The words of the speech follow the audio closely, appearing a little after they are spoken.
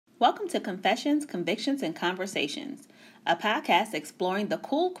Welcome to Confessions, Convictions, and Conversations, a podcast exploring the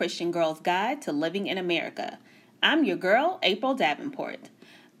cool Christian girl's guide to living in America. I'm your girl, April Davenport.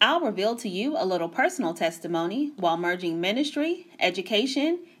 I'll reveal to you a little personal testimony while merging ministry,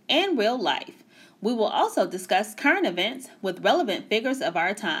 education, and real life. We will also discuss current events with relevant figures of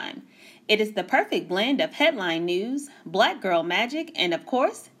our time. It is the perfect blend of headline news, black girl magic, and of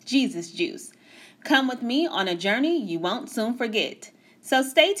course, Jesus juice. Come with me on a journey you won't soon forget. So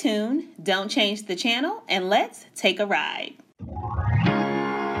stay tuned, don't change the channel, and let's take a ride.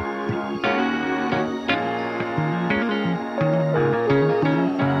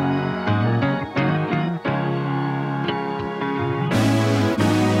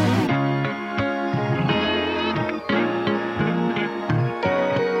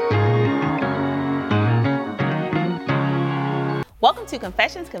 Welcome to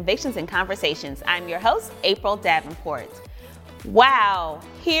Confessions, Convictions, and Conversations. I'm your host, April Davenport. Wow,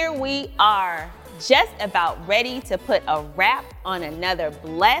 here we are, just about ready to put a wrap on another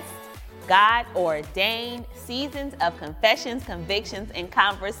blessed, God-ordained seasons of confessions, convictions, and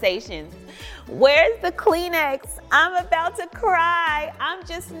conversations. Where's the Kleenex? I'm about to cry. I'm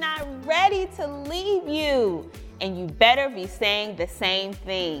just not ready to leave you. And you better be saying the same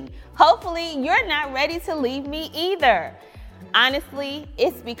thing. Hopefully, you're not ready to leave me either. Honestly,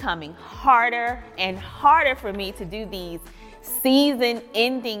 it's becoming harder and harder for me to do these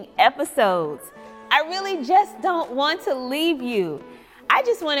season-ending episodes. I really just don't want to leave you. I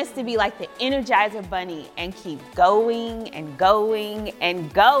just want us to be like the Energizer Bunny and keep going and going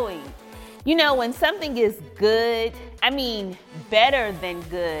and going. You know, when something is good, better than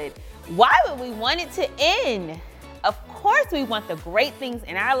good, why would we want it to end? Of course, we want the great things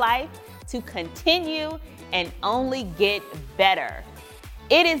in our life to continue and only get better.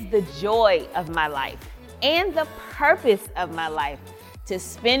 It is the joy of my life and the purpose of my life to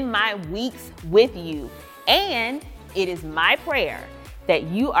spend my weeks with you. And it is my prayer that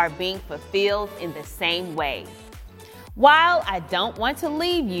you are being fulfilled in the same way. While I don't want to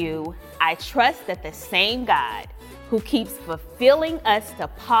leave you, I trust that the same God who keeps fulfilling us to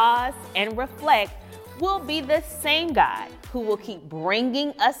pause and reflect will be the same God who will keep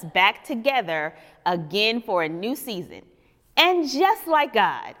bringing us back together again for a new season. And just like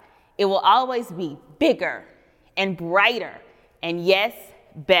God, it will always be bigger and brighter and yes,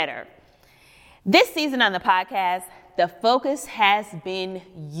 better. This season on the podcast, the focus has been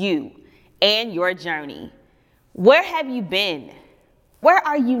you and your journey. Where have you been? Where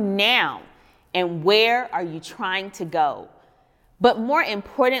are you now? And where are you trying to go? But more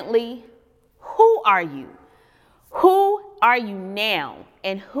importantly, who are you? Who are you now?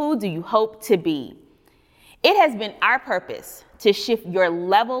 And who do you hope to be? It has been our purpose to shift your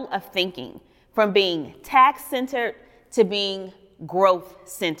level of thinking from being task-centered to being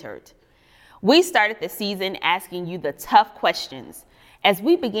growth-centered. We started the season asking you the tough questions as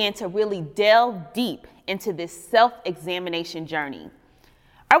we began to really delve deep into this self-examination journey.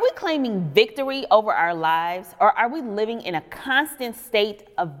 Are we claiming victory over our lives, or are we living in a constant state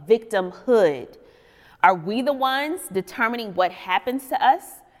of victimhood? Are we the ones determining what happens to us,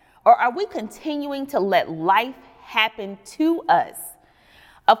 or are we continuing to let life happen to us?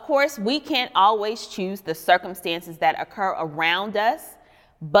 Of course, we can't always choose the circumstances that occur around us,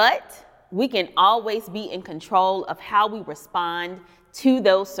 but we can always be in control of how we respond to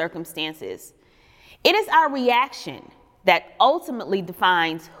those circumstances. It is our reaction that ultimately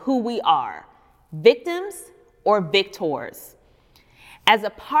defines who we are, victims or victors. As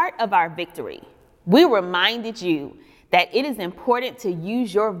a part of our victory, we reminded you that it is important to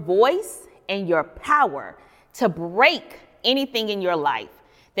use your voice and your power to break anything in your life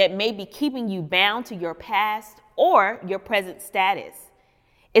that may be keeping you bound to your past or your present status.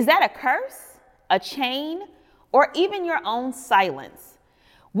 Is that a curse, a chain, or even your own silence?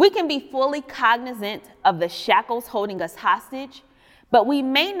 We can be fully cognizant of the shackles holding us hostage, but we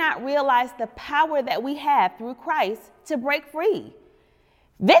may not realize the power that we have through Christ to break free.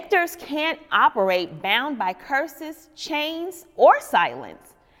 Victors can't operate bound by curses, chains, or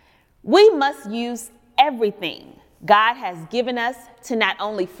silence. We must use everything God has given us to not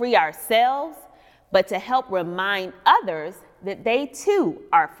only free ourselves, but to help remind others that they too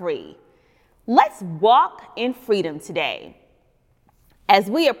are free. Let's walk in freedom today. As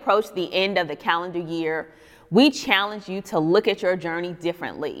we approach the end of the calendar year, we challenge you to look at your journey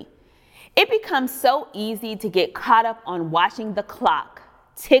differently. It becomes so easy to get caught up on watching the clock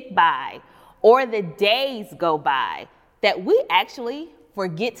tick by or the days go by that we actually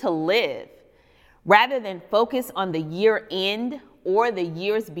forget to live. Rather than focus on the year end or the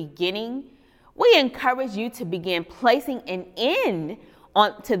year's beginning, we encourage you to begin placing an end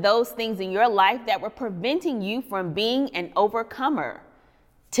on to those things in your life that were preventing you from being an overcomer.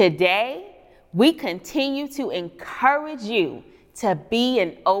 Today, we continue to encourage you to be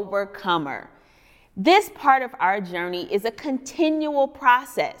an overcomer. This part of our journey is a continual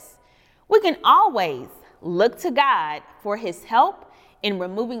process. We can always look to God for his help in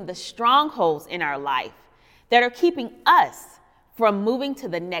removing the strongholds in our life that are keeping us from moving to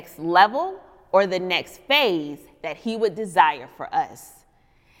the next level or the next phase that he would desire for us.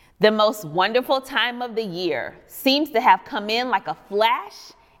 The most wonderful time of the year seems to have come in like a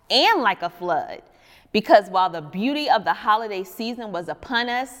flash and like a flood, because while the beauty of the holiday season was upon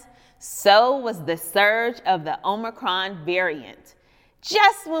us, so was the surge of the Omicron variant.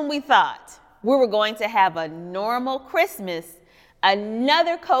 Just when we thought we were going to have a normal Christmas,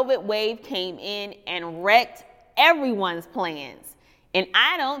 another COVID wave came in and wrecked everyone's plans. And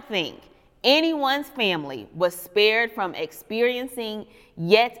I don't think anyone's family was spared from experiencing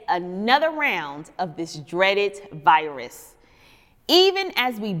yet another round of this dreaded virus. Even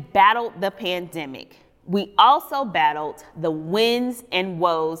as we battled the pandemic, we also battled the wins and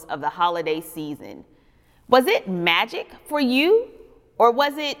woes of the holiday season. Was it magic for you, or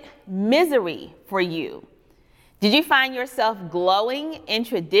was it misery for you? Did you find yourself glowing in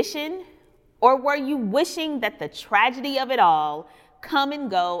tradition, or were you wishing that the tragedy of it all come and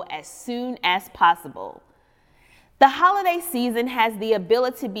go as soon as possible? The holiday season has the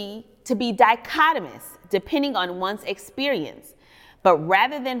ability to be dichotomous depending on one's experience. But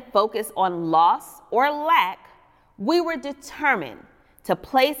rather than focus on loss or lack, we were determined to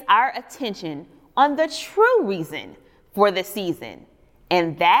place our attention on the true reason for the season,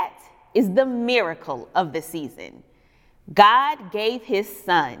 and that is the miracle of the season. God gave his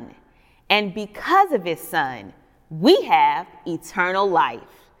son, and because of his son, we have eternal life.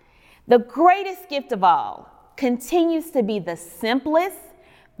 The greatest gift of all continues to be the simplest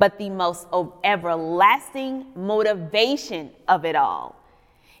but the most everlasting motivation of it all.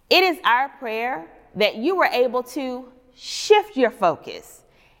 It is our prayer that you were able to shift your focus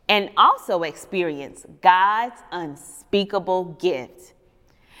and also experience God's unspeakable gift.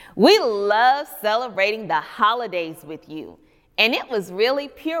 We love celebrating the holidays with you, and it was really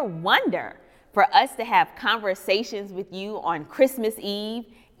pure wonder for us to have conversations with you on Christmas Eve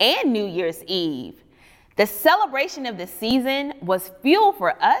and New Year's Eve. The celebration of the season was fuel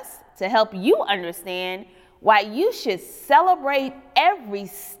for us to help you understand why you should celebrate every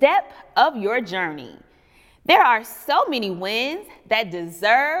step of your journey. There are so many wins that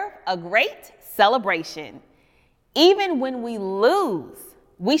deserve a great celebration. Even when we lose,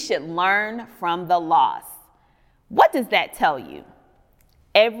 we should learn from the loss. What does that tell you?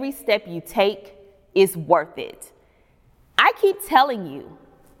 Every step you take is worth it. I keep telling you,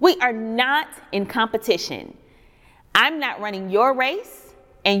 we are not in competition. I'm not running your race,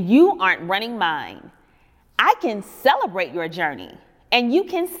 and you aren't running mine. I can celebrate your journey, and you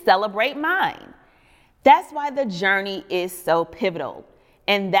can celebrate mine. That's why the journey is so pivotal,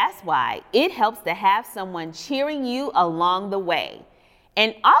 and that's why it helps to have someone cheering you along the way.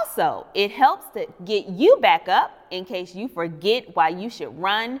 And also, it helps to get you back up in case you forget why you should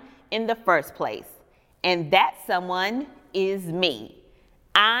run in the first place. And that someone is me.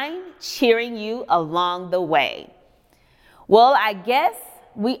 I'm cheering you along the way. Well, I guess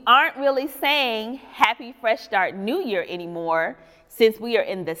we aren't really saying Happy Fresh Start New Year anymore since we are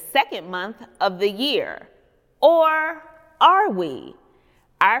in the second month of the year. Or are we?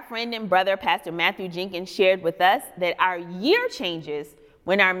 Our friend and brother, Pastor Matthew Jenkins, shared with us that our year changes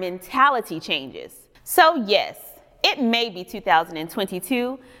when our mentality changes. So yes, it may be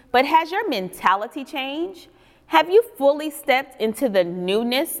 2022, but has your mentality changed? Have you fully stepped into the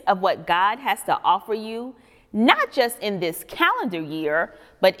newness of what God has to offer you, not just in this calendar year,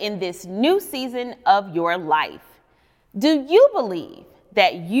 but in this new season of your life? Do you believe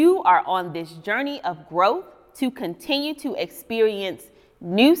that you are on this journey of growth to continue to experience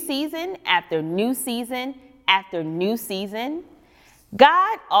new season after new season after new season?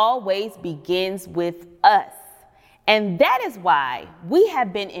 God always begins with us. And that is why we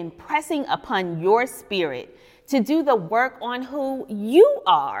have been impressing upon your spirit to do the work on who you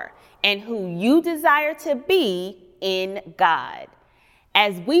are and who you desire to be in God.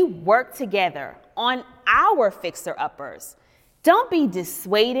 As we work together on our fixer-uppers, don't be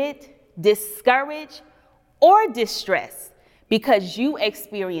dissuaded, discouraged, or distressed because you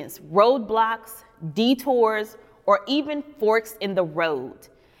experience roadblocks, detours, or even forks in the road.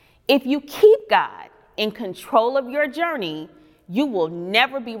 If you keep God in control of your journey, you will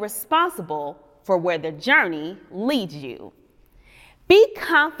never be responsible for where the journey leads you. Be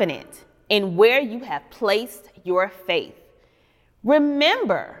confident in where you have placed your faith.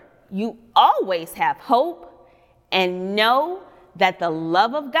 Remember, you always have hope, and know that the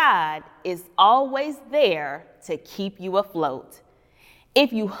love of God is always there to keep you afloat.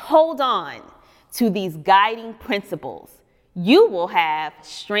 If you hold on to these guiding principles, you will have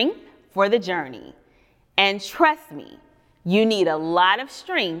strength for the journey. And trust me, you need a lot of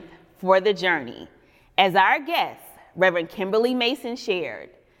strength for the journey, as our guest, Reverend Kimberly Mason, shared.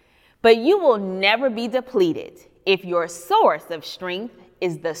 But you will never be depleted if your source of strength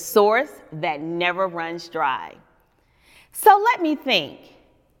is the source that never runs dry. So let me think.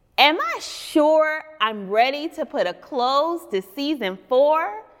 Am I sure I'm ready to put a close to season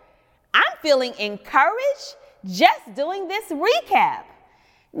 4? I'm feeling encouraged just doing this recap.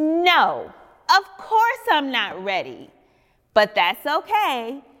 No, of course I'm not ready. But that's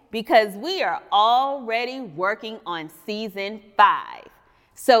okay, because we are already working on season 5.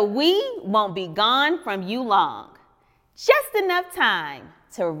 So we won't be gone from you long. Just enough time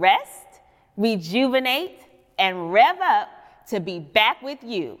to rest, rejuvenate, and rev up to be back with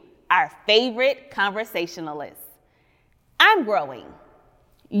you, our favorite conversationalists. I'm growing.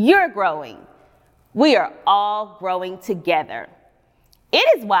 You're growing. We are all growing together.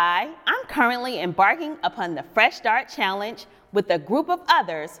 It is why I'm currently embarking upon the Fresh Start Challenge with a group of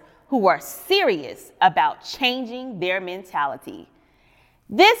others who are serious about changing their mentality.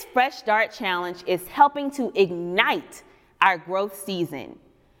 This Fresh Start Challenge is helping to ignite our growth season.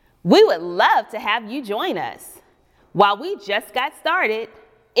 We would love to have you join us. While we just got started,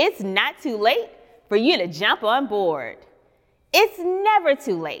 it's not too late for you to jump on board. It's never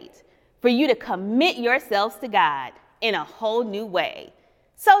too late for you to commit yourselves to God in a whole new way.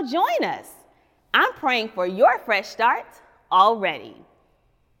 So join us. I'm praying for your fresh start already.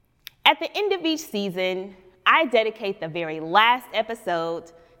 At the end of each season, I dedicate the very last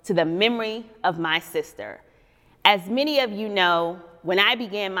episode to the memory of my sister. As many of you know, when I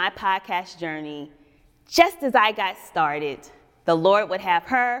began my podcast journey, just as I got started, the Lord would have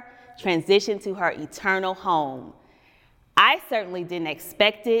her transition to her eternal home. I certainly didn't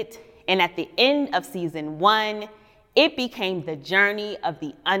expect it, and at the end of season 1, it became the journey of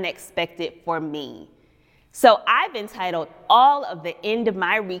the unexpected for me. So I've entitled all of the end of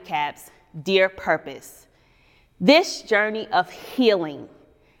my recaps, Dear Purpose. This journey of healing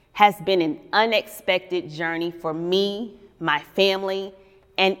has been an unexpected journey for me, my family,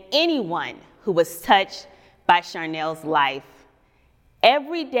 and anyone who was touched by Charnel's life.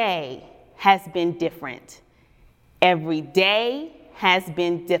 Every day has been different. Every day has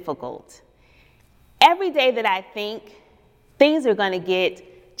been difficult. Every day that I think things are going to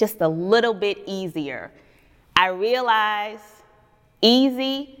get just a little bit easier, I realize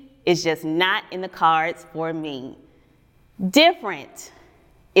easy is just not in the cards for me. Different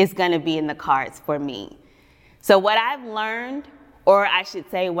is going to be in the cards for me. So what I've learned, or I should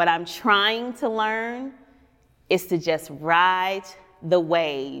say what I'm trying to learn, is to just ride the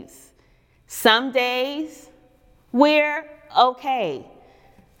waves. Some days we're okay.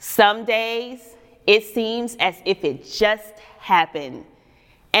 Some days it seems as if it just happened.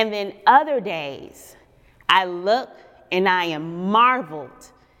 And then other days I look and I am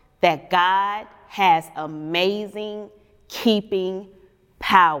marveled that God has amazing keeping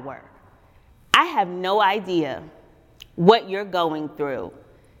power. I have no idea what you're going through.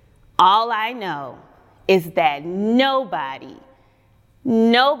 All I know is that nobody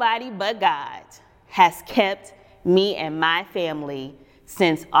but God has kept me and my family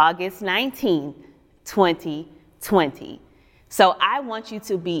since August 19th, 2020. So I want you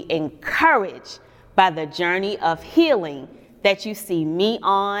to be encouraged by the journey of healing that you see me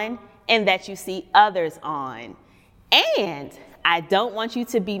on and that you see others on. And I don't want you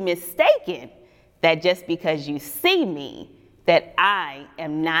to be mistaken that just because you see me, that I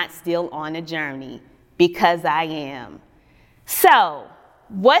am not still on a journey, because I am. So,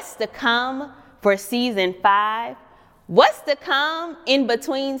 what's to come for season 5? What's to come in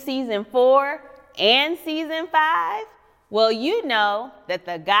between season 4 and season 5? Well, you know that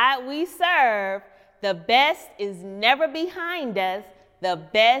the God we serve, the best is never behind us. The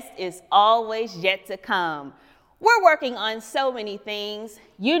best is always yet to come. We're working on so many things.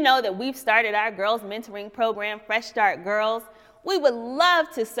 You know that we've started our girls mentoring program, Fresh Start Girls. We would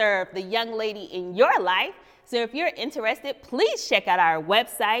love to serve the young lady in your life. So if you're interested, please check out our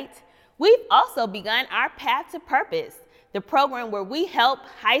website. We've also begun our Path to Purpose, the program where we help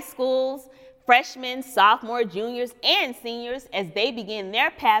high schools, freshmen, sophomores, juniors, and seniors as they begin their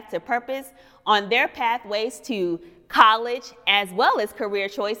path to purpose on their pathways to college as well as career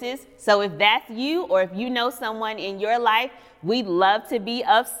choices. So if that's you, or if you know someone in your life, we'd love to be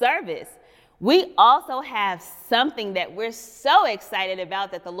of service. We also have something that we're so excited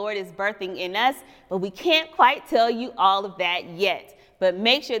about that the Lord is birthing in us, but we can't quite tell you all of that yet. But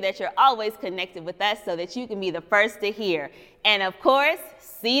make sure that you're always connected with us so that you can be the first to hear. And of course,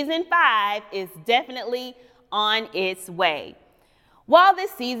 season 5 is definitely on its way. While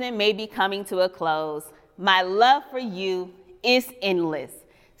this season may be coming to a close, my love for you is endless.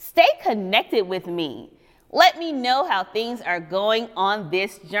 Stay connected with me. Let me know how things are going on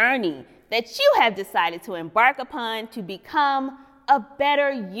this journey that you have decided to embark upon to become a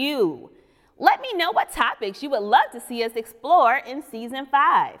better you. Let me know what topics you would love to see us explore in season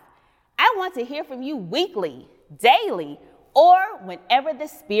 5. I want to hear from you weekly, daily, or whenever the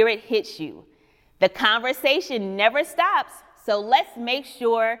Spirit hits you. The conversation never stops, so let's make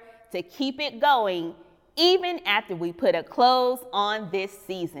sure to keep it going even after we put a close on this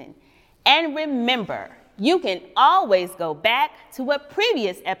season. And remember, you can always go back to a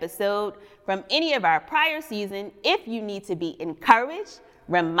previous episode from any of our prior seasons if you need to be encouraged,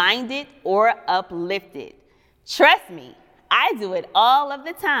 reminded, or uplifted. Trust me, I do it all of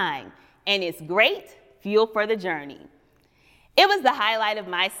the time, and it's great fuel for the journey. It was the highlight of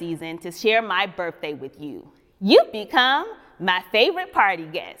my season to share my birthday with you. You've become my favorite party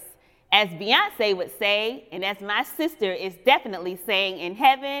guest. As Beyonce would say, and as my sister is definitely saying in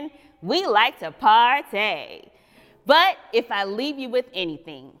heaven, we like to party. But if I leave you with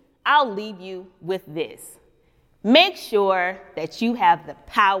anything, I'll leave you with this. Make sure that you have the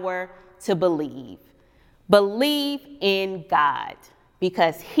power to believe. Believe in God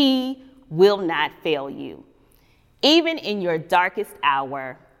because He will not fail you. Even in your darkest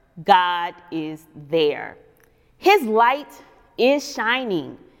hour, God is there. His light is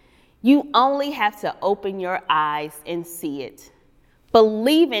shining. You only have to open your eyes and see it.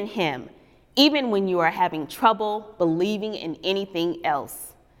 Believe in Him, even when you are having trouble believing in anything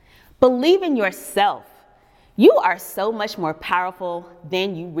else. Believe in yourself. You are so much more powerful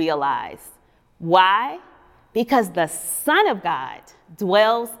than you realize. Why? Because the Son of God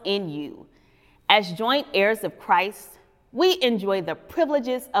dwells in you. As joint heirs of Christ, we enjoy the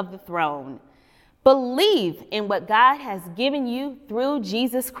privileges of the throne. Believe in what God has given you through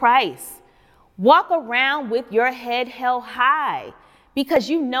Jesus Christ. Walk around with your head held high because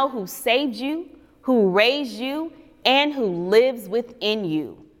you know who saved you, who raised you, and who lives within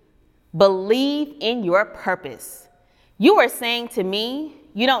you. Believe in your purpose. You are saying to me,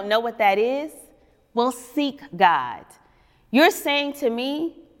 you don't know what that is? Well, seek God. You're saying to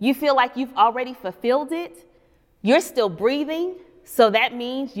me, you feel like you've already fulfilled it? You're still breathing, so that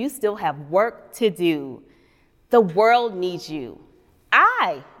means you still have work to do. The world needs you.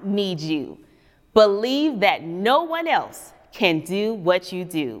 I need you. Believe that no one else can do what you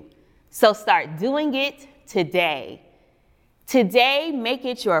do. So start doing it today. Today, make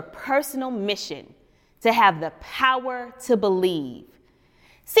it your personal mission to have the power to believe.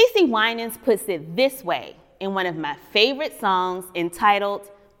 CeCe Winans puts it this way in one of my favorite songs entitled,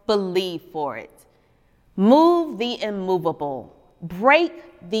 Believe for It. Move the immovable, break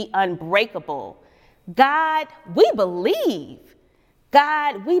the unbreakable. God, we believe.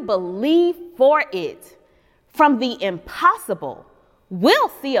 God, we believe for it. From the impossible,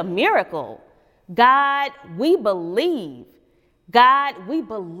 we'll see a miracle. God, we believe. God, we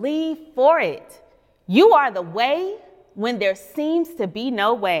believe for it. You are the way when there seems to be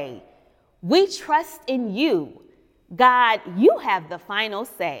no way. We trust in you. God, you have the final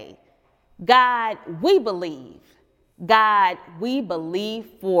say. God, we believe. God, we believe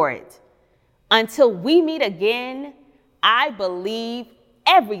for it. Until we meet again, I believe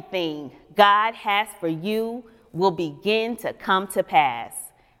everything God has for you will begin to come to pass.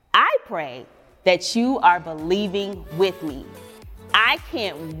 I pray that you are believing with me. I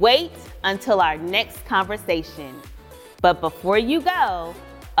can't wait until our next conversation. But before you go,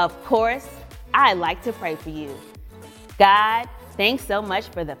 of course, I like to pray for you. God, thanks so much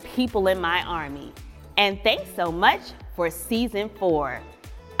for the people in my army. And thanks so much for season 4.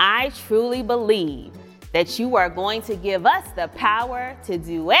 I truly believe that you are going to give us the power to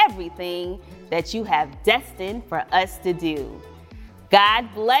do everything that you have destined for us to do.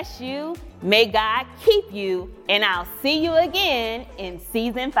 God bless you. May God keep you. And I'll see you again in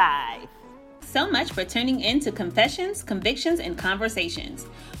season 5. So much for tuning in to Confessions, Convictions, and Conversations.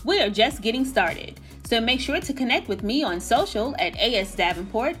 We are just getting started. So make sure to connect with me on social at AS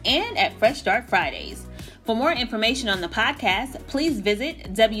Davenport and at Fresh Start Fridays. For more information on the podcast, please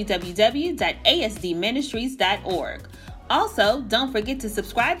visit www.asdministries.org. Also, don't forget to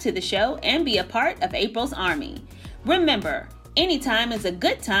subscribe to the show and be a part of April's Army. Remember, anytime is a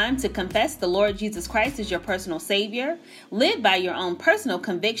good time to confess the Lord Jesus Christ as your personal Savior, live by your own personal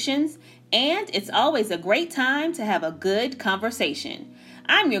convictions, And it's always a great time to have a good conversation.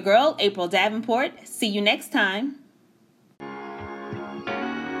 I'm your girl, April Davenport. See you next time.